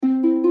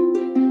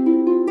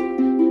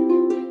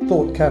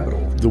Thought Capital.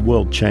 The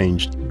world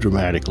changed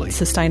dramatically.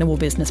 Sustainable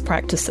business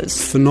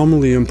practices.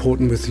 Phenomenally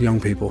important with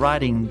young people.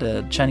 Riding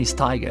the Chinese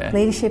tiger.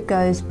 Leadership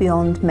goes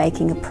beyond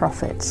making a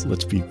profit.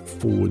 Let's be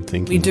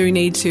forward-thinking. We do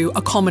need to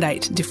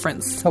accommodate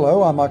difference.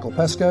 Hello, I'm Michael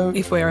Pascoe.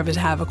 If we're ever to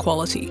have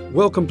equality.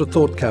 Welcome to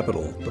Thought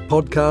Capital, the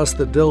podcast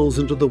that delves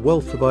into the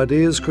wealth of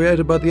ideas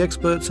created by the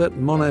experts at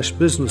Monash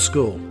Business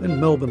School in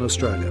Melbourne,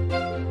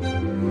 Australia.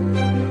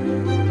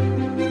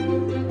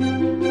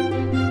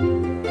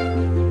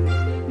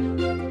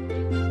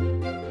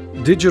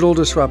 Digital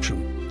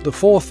disruption, the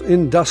fourth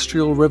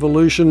industrial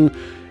revolution.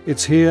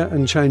 It's here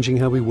and changing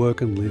how we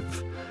work and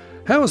live.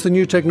 How is the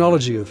new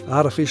technology of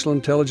artificial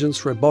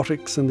intelligence,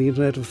 robotics and the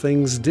Internet of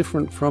Things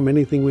different from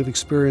anything we've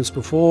experienced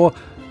before,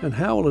 and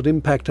how will it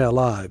impact our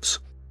lives?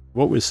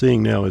 What we're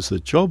seeing now is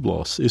that job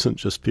loss isn't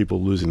just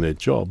people losing their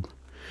job,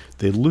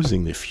 they're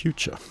losing their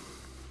future.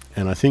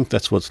 And I think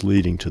that's what's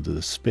leading to the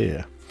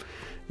despair,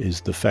 is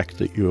the fact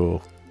that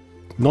you're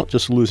not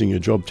just losing your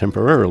job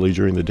temporarily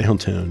during the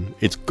downturn,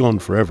 it's gone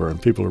forever, and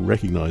people are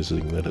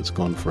recognizing that it's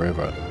gone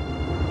forever.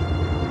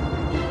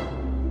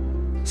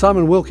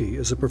 Simon Wilkie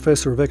is a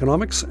professor of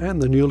economics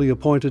and the newly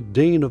appointed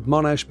Dean of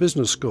Monash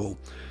Business School.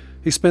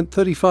 He spent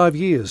 35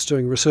 years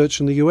doing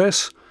research in the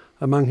US.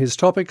 Among his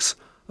topics,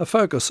 a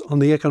focus on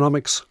the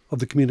economics of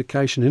the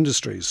communication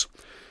industries.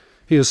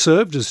 He has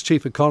served as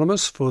chief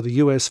economist for the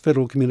US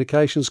Federal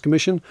Communications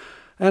Commission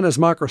and as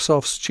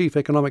Microsoft's chief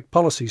economic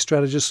policy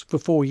strategist for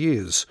 4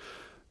 years.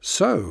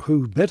 So,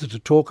 who better to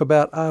talk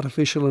about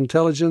artificial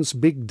intelligence,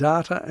 big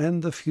data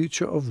and the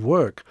future of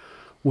work?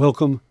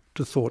 Welcome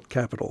to Thought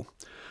Capital.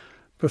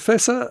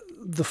 Professor,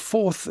 the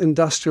fourth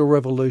industrial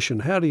revolution,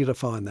 how do you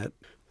define that?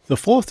 The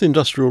fourth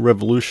industrial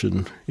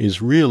revolution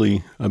is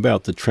really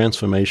about the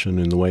transformation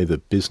in the way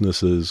that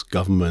businesses,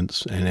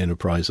 governments and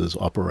enterprises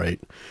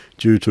operate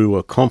due to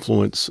a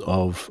confluence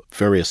of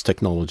various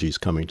technologies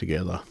coming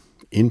together.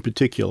 In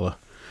particular,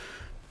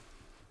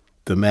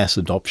 the mass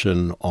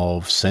adoption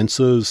of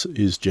sensors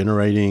is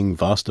generating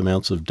vast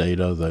amounts of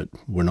data that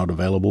were not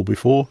available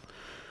before.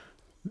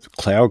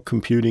 Cloud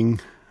computing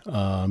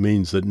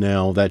means that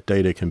now that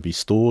data can be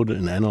stored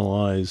and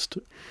analyzed.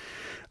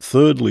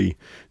 Thirdly,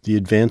 the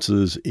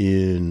advances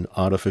in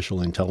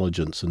artificial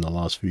intelligence in the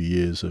last few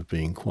years have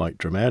been quite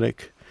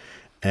dramatic.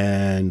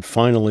 And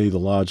finally, the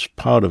large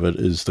part of it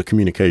is the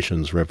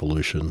communications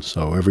revolution.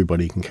 So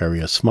everybody can carry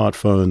a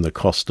smartphone. The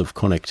cost of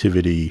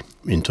connectivity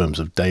in terms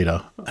of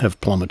data have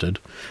plummeted.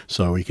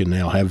 So we can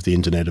now have the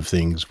Internet of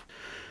Things.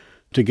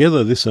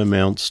 Together, this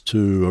amounts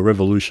to a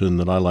revolution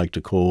that I like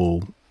to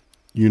call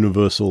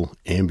universal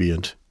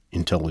ambient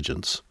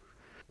intelligence.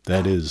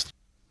 That is,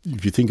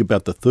 if you think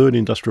about the third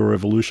industrial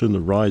revolution, the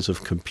rise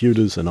of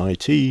computers and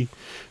IT,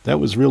 that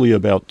was really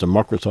about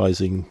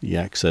democratizing the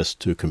access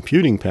to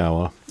computing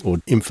power or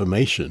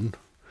information,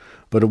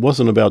 but it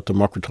wasn't about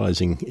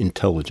democratizing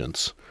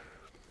intelligence.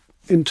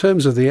 In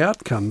terms of the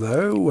outcome,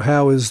 though,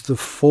 how is the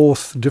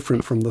fourth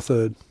different from the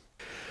third?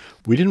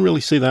 We didn't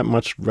really see that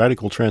much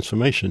radical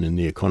transformation in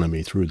the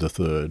economy through the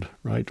third,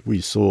 right?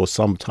 We saw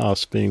some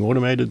tasks being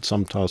automated,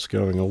 some tasks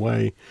going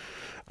away,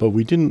 but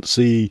we didn't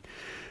see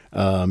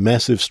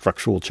massive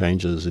structural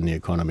changes in the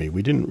economy.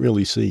 We didn't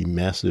really see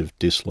massive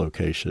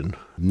dislocation.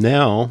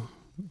 Now,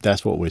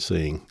 that's what we're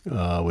seeing.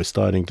 We're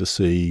starting to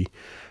see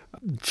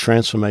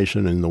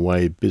transformation in the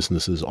way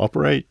businesses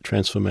operate,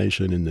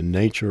 transformation in the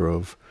nature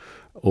of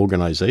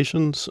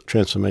organizations,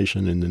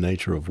 transformation in the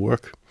nature of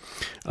work.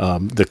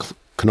 The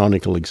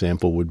canonical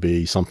example would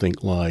be something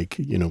like,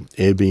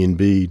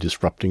 Airbnb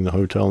disrupting the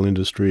hotel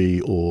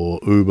industry,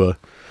 or Uber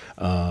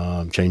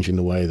changing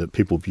the way that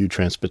people view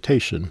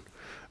transportation.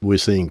 We're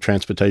seeing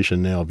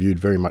transportation now viewed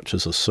very much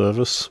as a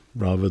service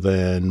rather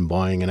than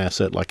buying an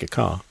asset like a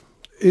car.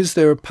 Is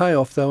there a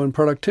payoff, though, in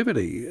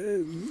productivity?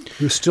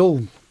 You're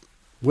still,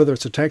 whether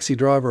it's a taxi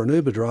driver or an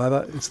Uber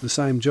driver, it's the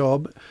same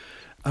job.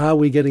 Are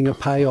we getting a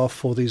payoff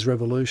for these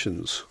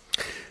revolutions?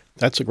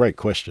 That's a great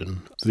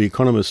question. The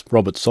economist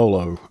Robert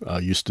Solow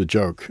used to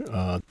joke,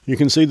 you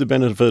can see the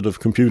benefit of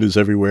computers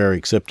everywhere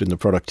except in the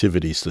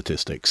productivity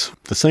statistics.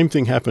 The same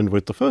thing happened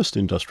with the first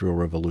industrial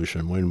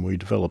revolution. When we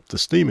developed the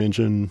steam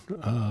engine,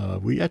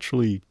 we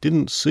actually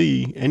didn't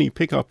see any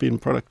pickup in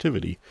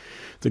productivity.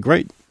 The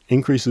great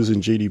increases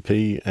in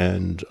GDP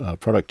and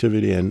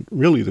productivity and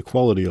really the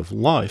quality of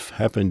life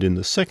happened in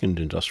the second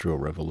industrial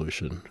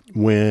revolution.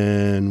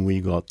 When we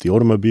got the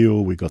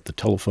automobile, we got the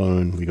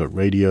telephone, we got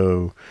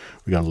radio,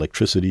 we got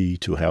electricity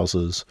to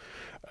houses.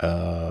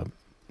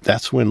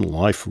 That's when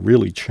life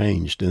really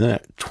changed. In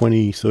that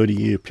 20,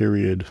 30-year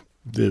period,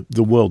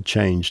 the world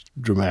changed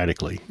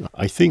dramatically.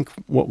 I think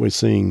what we're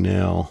seeing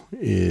now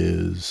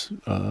is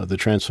the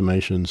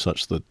transformation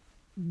such that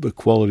the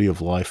quality of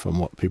life and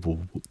what people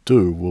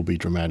do will be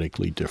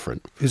dramatically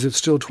different. Is it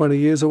still 20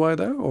 years away,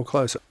 though, or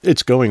closer?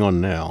 It's going on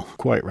now,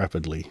 quite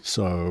rapidly.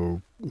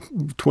 So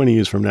 20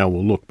 years from now,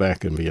 we'll look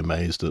back and be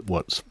amazed at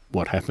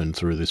what happened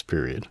through this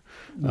period.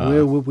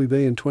 Where will we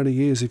be in 20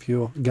 years if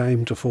you're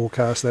game to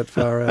forecast that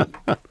far out?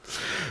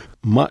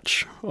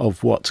 Much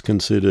of what's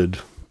considered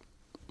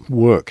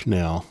work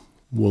now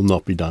will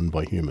not be done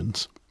by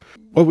humans.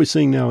 What we're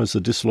seeing now is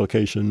a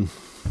dislocation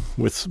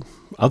with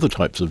other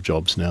types of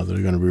jobs now that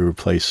are going to be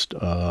replaced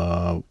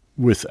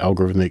with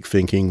algorithmic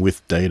thinking,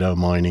 with data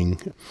mining,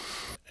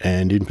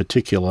 and in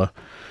particular,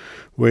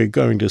 we're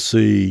going to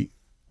see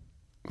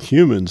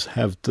humans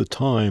have the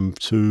time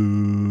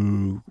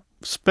to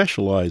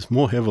specialize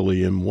more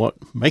heavily in what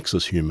makes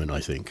us human,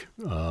 I think.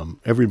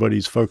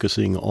 Everybody's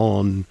focusing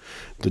on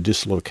the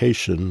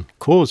dislocation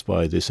caused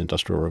by this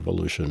industrial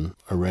revolution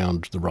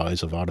around the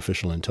rise of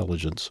artificial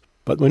intelligence.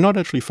 But we're not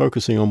actually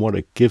focusing on what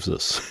it gives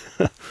us.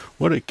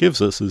 What it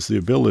gives us is the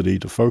ability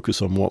to focus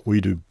on what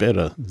we do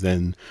better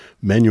than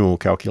manual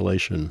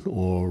calculation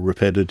or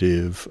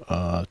repetitive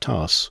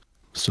tasks.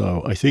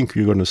 So I think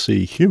you're going to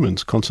see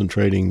humans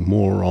concentrating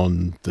more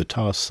on the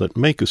tasks that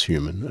make us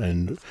human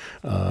and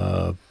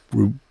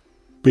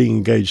being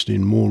engaged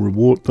in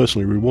more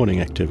personally rewarding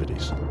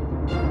activities.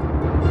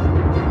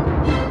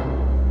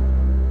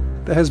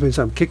 There has been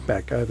some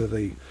kickback over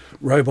the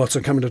robots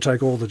are coming to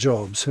take all the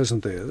jobs,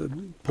 hasn't there?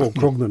 Paul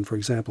Krugman, for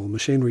example,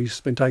 machinery's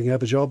been taking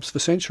over jobs for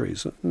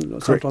centuries,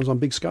 sometimes on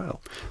big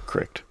scale.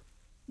 Correct.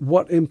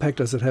 What impact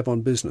does it have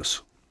on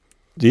business?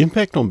 The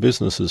impact on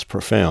business is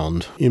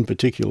profound. In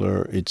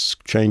particular, it's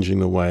changing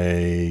the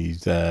way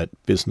that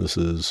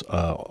businesses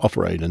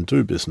operate and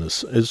do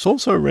business. It's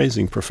also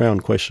raising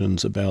profound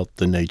questions about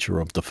the nature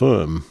of the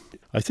firm.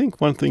 I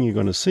think one thing you're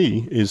going to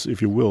see is,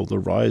 if you will, the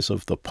rise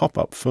of the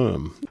pop-up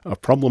firm. A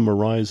problem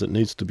arises that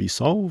needs to be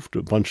solved.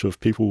 A bunch of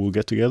people will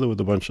get together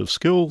with a bunch of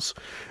skills,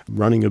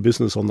 running a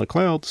business on the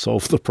cloud,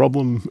 solve the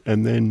problem,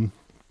 and then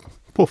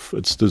poof,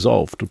 it's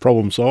dissolved. The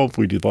problem solved,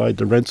 we divide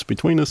the rents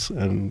between us,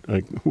 and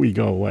we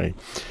go away.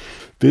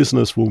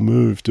 Business will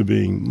move to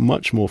being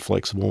much more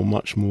flexible,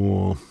 much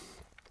more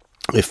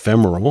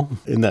ephemeral.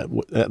 In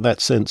that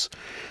sense,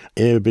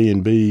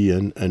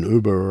 Airbnb and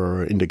Uber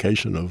are an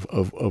indication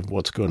of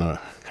what's going to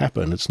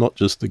happen. It's not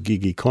just the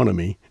gig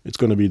economy, it's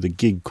going to be the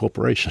gig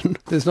corporation.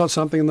 There's not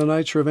something in the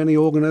nature of any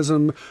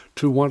organism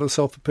to want to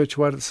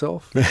self-perpetuate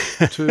itself,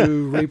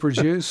 to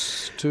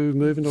reproduce, to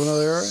move into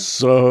another area?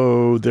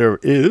 So there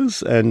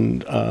is,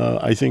 and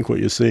I think what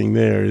you're seeing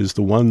there is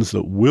the ones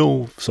that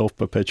will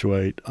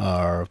self-perpetuate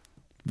are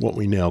what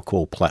we now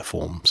call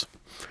platforms.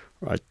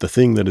 Right? The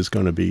thing that is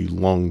going to be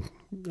long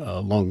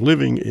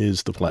living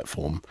is the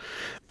platform.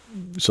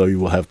 So you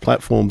will have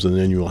platforms, and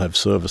then you will have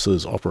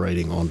services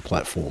operating on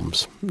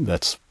platforms.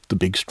 That's the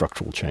big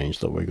structural change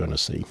that we're going to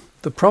see.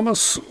 The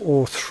promise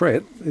or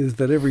threat is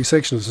that every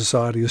section of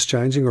society is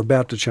changing or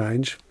about to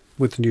change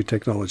with new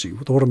technology,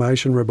 with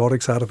automation,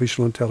 robotics,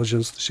 artificial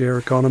intelligence, the share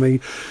economy,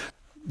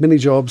 many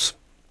jobs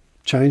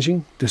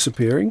changing,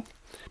 disappearing.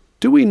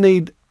 Do we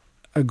need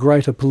a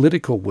greater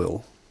political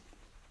will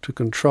to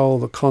control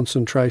the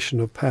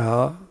concentration of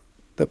power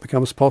that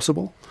becomes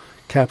possible,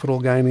 capital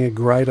gaining a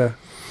greater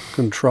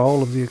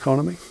control of the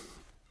economy?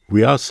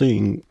 We are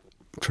seeing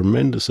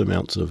tremendous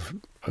amounts of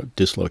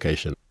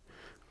dislocation.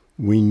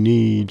 We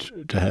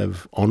need to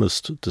have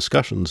honest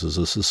discussions as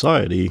a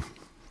society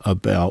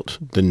about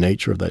the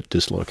nature of that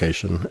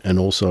dislocation and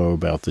also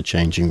about the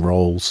changing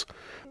roles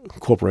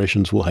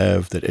corporations will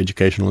have, that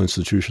educational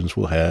institutions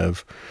will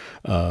have.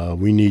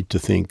 We need to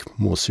think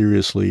more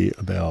seriously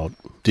about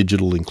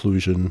digital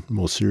inclusion,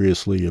 more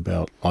seriously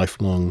about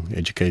lifelong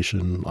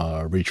education,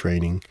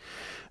 retraining,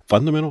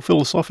 fundamental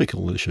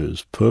philosophical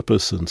issues,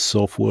 purpose and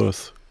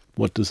self-worth.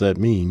 What does that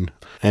mean?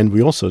 And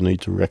we also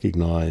need to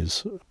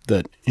recognize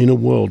that in a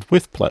world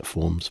with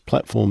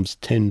platforms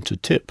tend to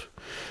tip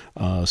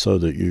so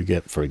that you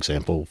get, for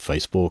example,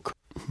 Facebook,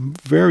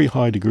 very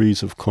high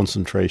degrees of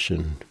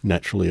concentration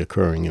naturally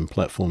occurring in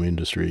platform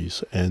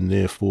industries and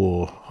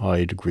therefore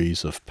high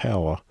degrees of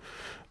power,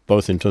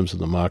 both in terms of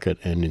the market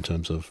and in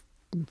terms of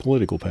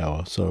political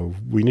power. So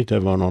we need to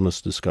have an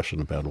honest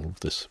discussion about all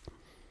of this.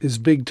 Is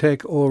big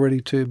tech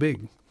already too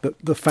big?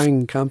 The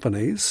FANG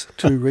companies,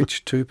 too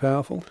rich, too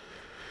powerful?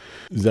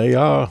 They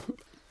are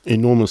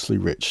enormously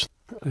rich.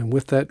 And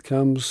with that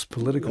comes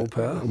political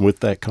power?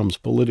 With that comes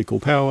political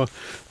power,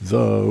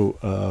 though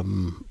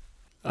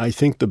I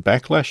think the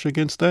backlash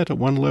against that at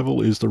one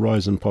level is the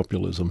rise in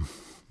populism.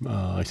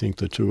 I think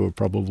the two are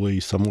probably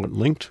somewhat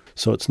linked.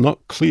 So it's not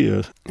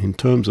clear in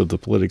terms of the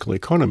political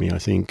economy. I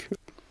think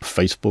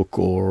Facebook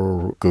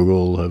or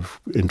Google have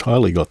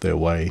entirely got their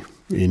way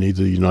in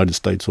either the United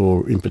States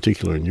or in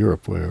particular in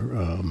Europe, where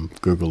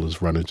Google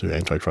has run into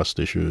antitrust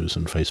issues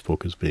and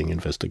Facebook is being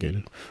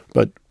investigated.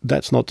 But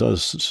that's not to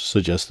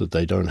suggest that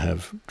they don't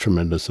have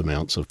tremendous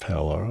amounts of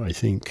power. I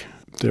think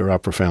there are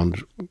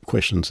profound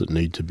questions that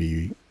need to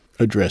be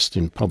addressed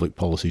in public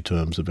policy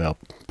terms about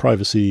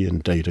privacy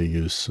and data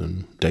use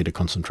and data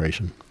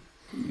concentration.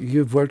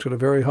 You've worked at a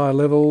very high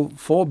level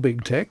for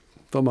big tech,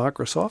 for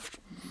Microsoft.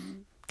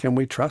 Can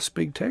we trust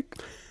big tech?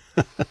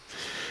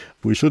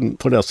 We shouldn't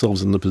put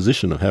ourselves in the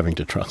position of having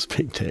to trust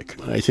big tech.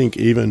 I think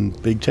even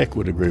big tech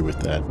would agree with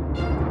that.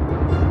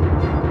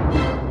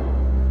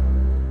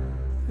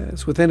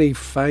 As with any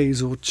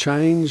phase or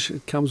change,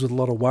 it comes with a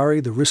lot of worry,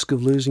 the risk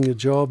of losing your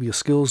job, your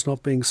skills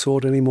not being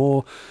sought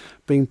anymore,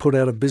 being put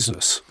out of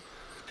business.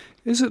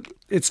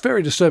 It's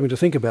very disturbing to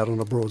think about on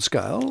a broad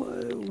scale.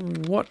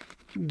 What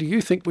do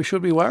you think we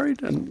should be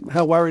worried, and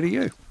how worried are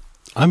you?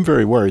 I'm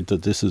very worried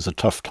that this is a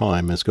tough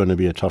time. It's going to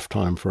be a tough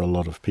time for a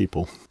lot of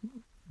people.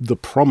 The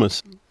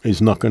promise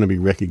is not going to be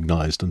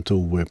recognised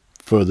until we're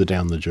further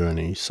down the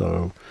journey.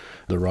 So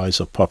the rise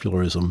of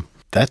popularism,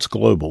 that's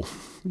global.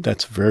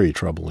 That's very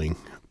troubling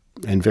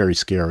and very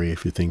scary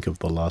if you think of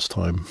the last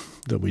time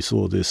that we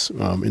saw this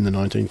in the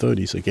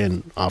 1930s,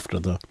 again, after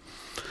the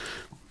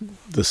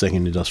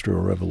Second Industrial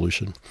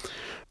Revolution.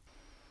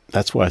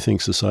 That's why I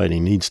think society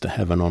needs to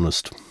have an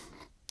honest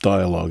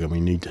dialogue, and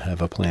we need to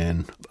have a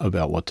plan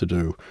about what to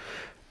do.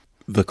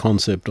 The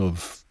concept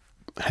of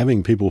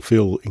having people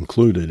feel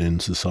included in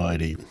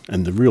society,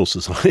 and the real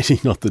society,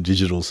 not the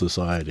digital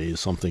society,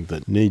 is something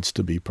that needs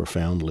to be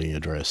profoundly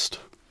addressed.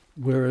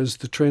 Whereas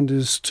the trend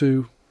is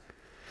to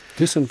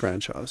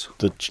disenfranchise.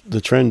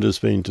 The trend has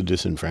been to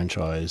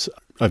disenfranchise.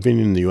 I've been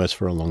in the US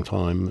for a long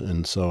time,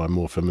 and so I'm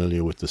more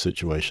familiar with the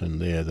situation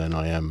there than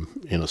I am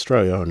in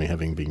Australia, only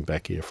having been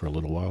back here for a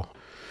little while.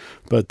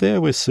 But there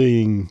we're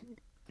seeing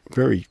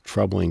very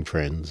troubling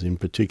trends. In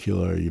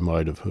particular, you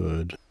might have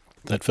heard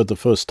that for the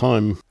first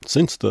time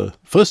since the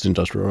first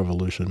Industrial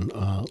Revolution,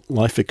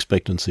 life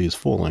expectancy is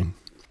falling.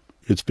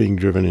 It's being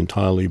driven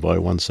entirely by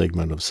one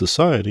segment of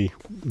society,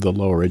 the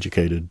lower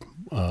educated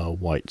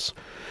whites.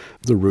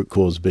 The root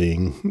cause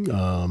being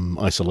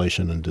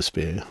isolation and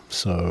despair.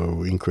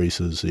 So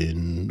increases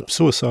in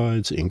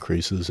suicides,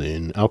 increases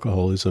in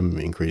alcoholism,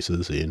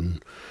 increases in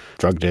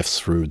drug deaths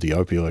through the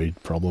opioid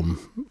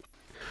problem.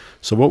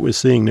 So what we're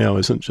seeing now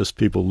isn't just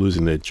people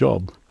losing their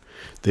job,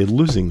 they're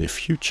losing their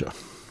future.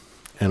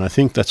 And I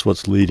think that's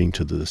what's leading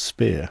to the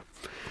despair,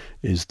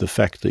 is the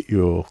fact that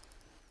you're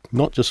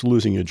not just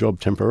losing your job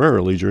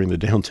temporarily during the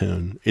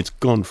downturn, it's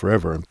gone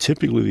forever. And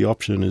typically the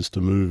option is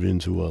to move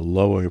into a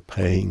lower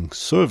paying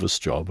service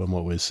job. And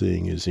what we're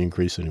seeing is the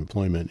increase in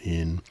employment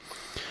in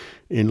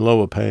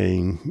lower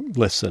paying,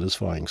 less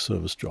satisfying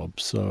service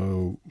jobs.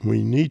 So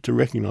we need to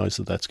recognize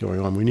that that's going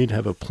on. We need to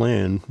have a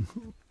plan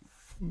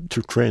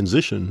to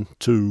transition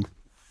to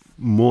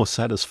more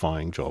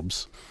satisfying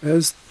jobs.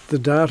 As the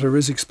data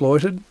is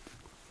exploited,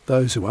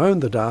 those who own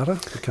the data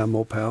become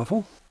more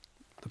powerful.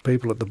 The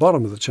people at the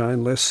bottom of the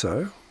chain less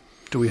so.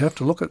 Do we have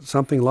to look at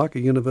something like a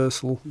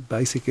universal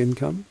basic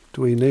income?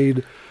 Do we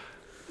need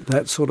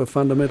that sort of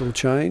fundamental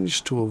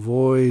change to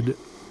avoid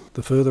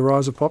the further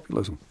rise of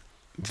populism?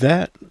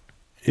 That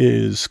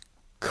is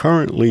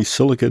currently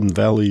Silicon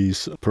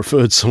Valley's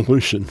preferred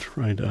solution,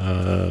 right?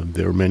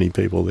 There are many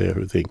people there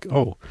who think,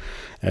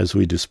 as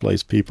we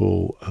displace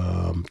people,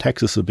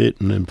 tax us a bit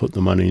and then put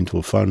the money into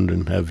a fund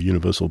and have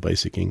universal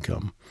basic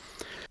income.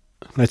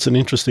 That's an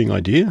interesting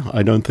idea.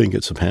 I don't think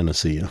it's a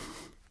panacea.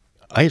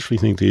 I actually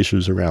think the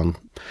issues around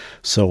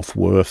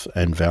self-worth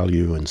and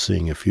value and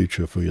seeing a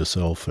future for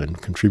yourself and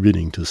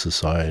contributing to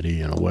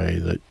society in a way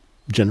that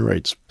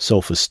generates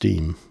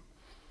self-esteem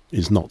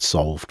is not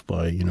solved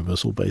by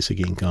universal basic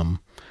income.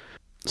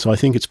 So I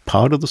think it's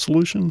part of the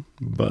solution,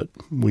 but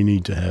we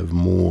need to have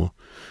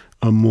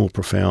a more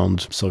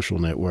profound social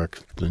network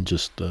than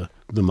just the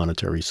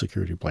monetary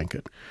security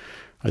blanket.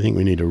 I think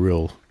we need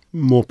a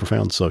more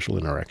profound social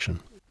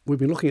interaction. We've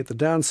been looking at the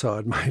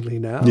downside mainly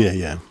now.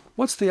 Yeah.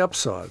 What's the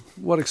upside?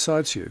 What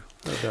excites you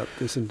about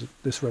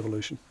this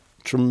revolution?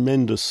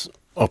 Tremendous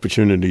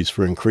opportunities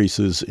for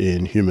increases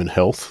in human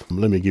health.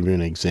 Let me give you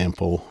an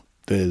example.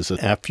 There's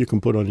an app you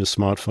can put on your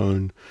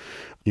smartphone.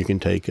 You can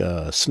take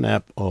a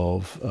snap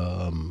of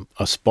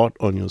a spot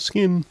on your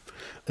skin.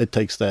 It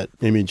takes that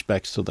image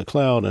back to the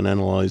cloud and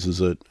analyzes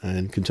it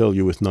and can tell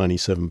you with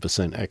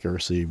 97%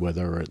 accuracy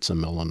whether it's a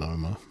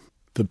melanoma.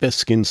 The best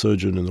skin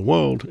surgeon in the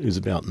world is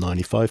about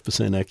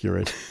 95%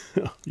 accurate.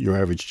 Your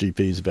average GP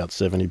is about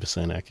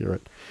 70%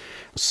 accurate.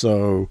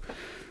 So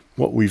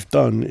what we've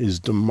done is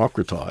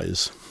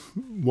democratize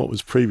what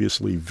was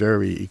previously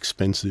very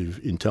expensive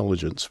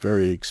intelligence,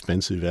 very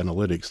expensive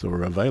analytics that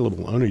were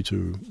available only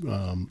to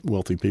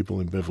wealthy people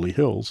in Beverly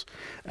Hills.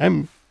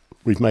 And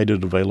we've made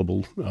it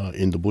available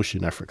in the bush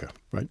in Africa,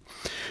 right?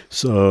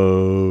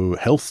 So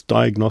health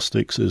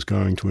diagnostics is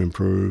going to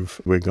improve.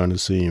 We're going to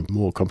see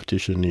more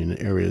competition in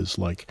areas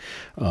like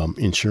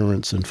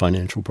insurance and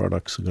financial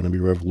products are going to be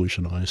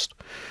revolutionized.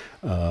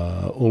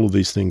 All of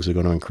these things are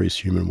going to increase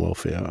human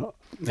welfare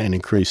and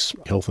increase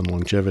health and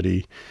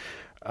longevity.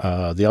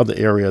 The other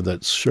area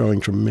that's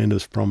showing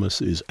tremendous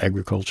promise is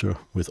agriculture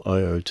with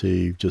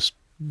IoT, just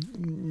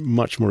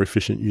much more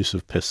efficient use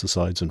of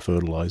pesticides and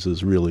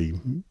fertilizers, really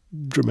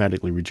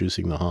dramatically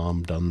reducing the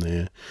harm done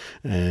there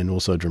and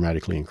also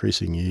dramatically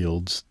increasing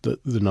yields. The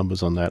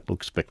numbers on that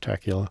look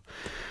spectacular.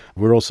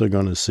 We're also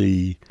going to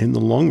see, in the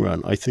long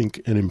run, I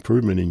think, an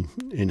improvement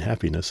in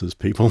happiness as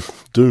people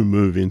do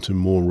move into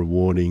more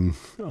rewarding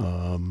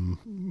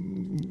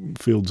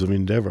fields of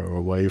endeavor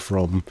away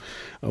from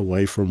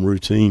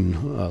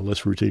routine,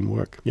 less routine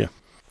work. Yeah.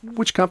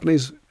 Which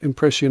companies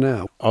impress you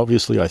now?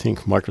 Obviously, I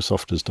think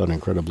Microsoft has done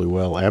incredibly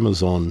well.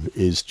 Amazon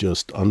is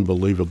just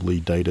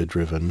unbelievably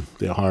data-driven.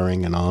 They're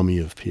hiring an army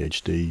of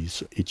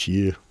PhDs each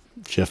year.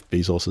 Jeff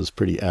Bezos is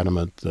pretty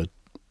adamant that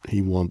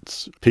He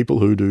wants people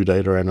who do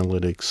data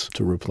analytics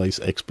to replace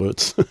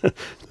experts,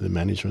 the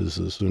managers,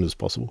 as soon as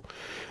possible.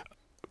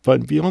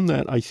 But beyond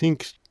that, I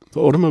think the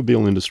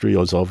automobile industry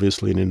is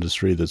obviously an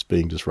industry that's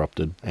being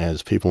disrupted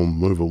as people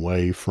move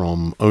away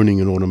from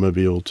owning an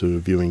automobile to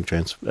viewing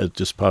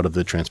just part of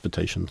the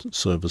transportation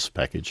service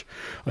package.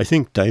 I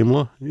think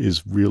Daimler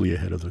is really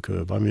ahead of the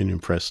curve. I'm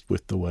impressed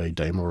with the way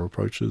Daimler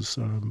approaches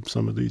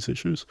some of these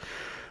issues.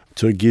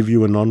 To give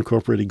you a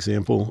non-corporate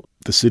example,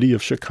 the city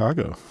of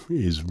Chicago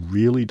is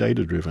really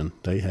data-driven.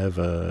 They have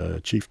a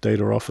chief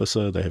data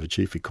officer, they have a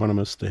chief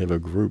economist, they have a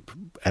group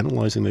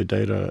analyzing their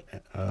data,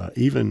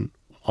 even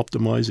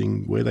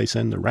optimizing where they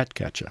send the rat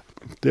catcher.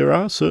 There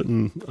are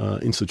certain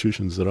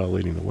institutions that are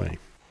leading the way.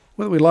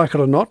 Whether we like it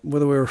or not,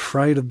 whether we're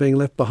afraid of being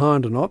left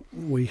behind or not,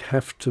 we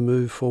have to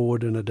move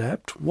forward and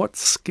adapt. What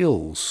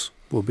skills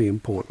will be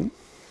important?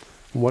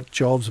 And what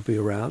jobs will be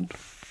around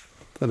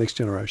for the next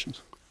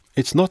generations?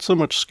 It's not so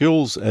much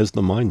skills as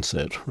the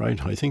mindset,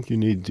 right? I think you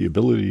need the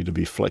ability to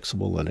be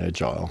flexible and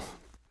agile.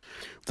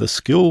 The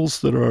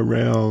skills that are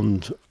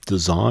around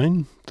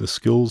design, the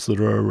skills that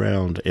are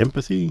around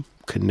empathy,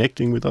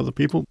 connecting with other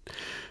people,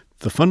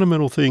 the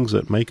fundamental things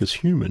that make us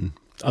human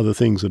are the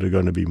things that are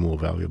going to be more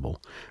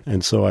valuable.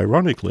 And so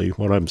ironically,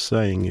 what I'm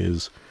saying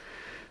is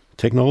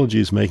technology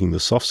is making the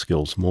soft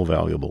skills more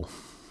valuable.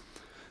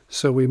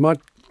 So we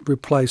might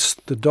replace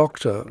the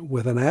doctor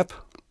with an app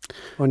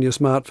on your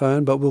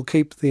smartphone, but we'll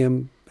keep the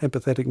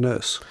empathetic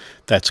nurse.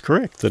 That's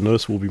correct. The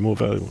nurse will be more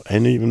valuable,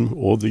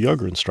 or the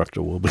yoga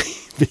instructor will be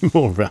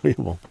more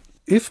valuable.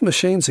 If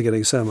machines are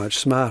getting so much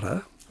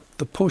smarter,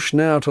 the push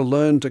now to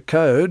learn to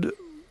code,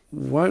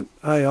 won't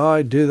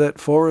AI do that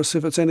for us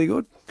if it's any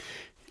good?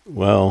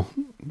 Well,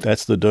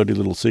 that's the dirty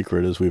little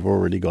secret, is we've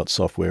already got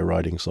software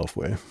writing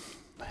software.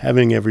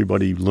 Having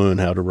everybody learn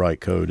how to write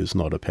code is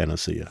not a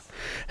panacea.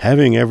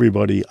 Having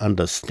everybody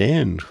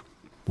understand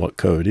what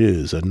code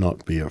is and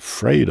not be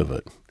afraid of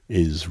it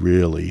is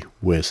really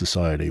where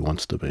society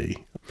wants to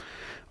be.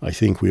 I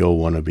think we all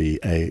want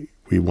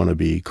to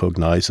be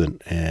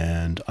cognizant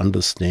and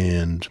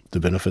understand the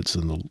benefits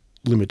and the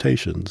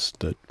limitations,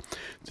 that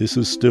this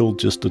is still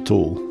just a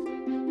tool.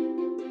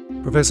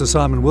 Professor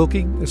Simon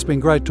Wilkie, it's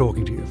been great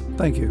talking to you.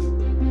 Thank you.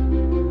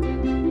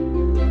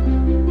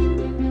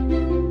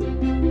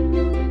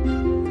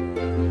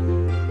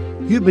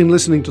 You've been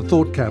listening to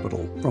Thought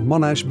Capital from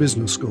Monash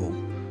Business School.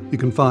 You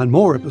can find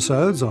more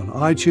episodes on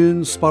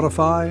iTunes,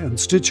 Spotify and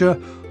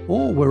Stitcher,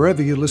 or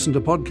wherever you listen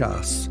to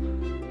podcasts.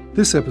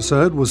 This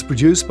episode was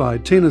produced by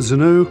Tina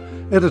Zanu,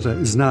 editor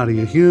is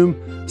Nadia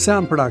Hume,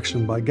 sound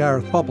production by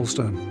Gareth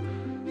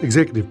Popplestone.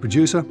 Executive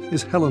producer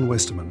is Helen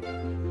Westerman.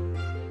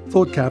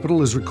 Thought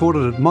Capital is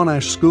recorded at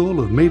Monash School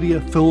of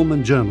Media, Film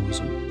and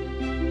Journalism.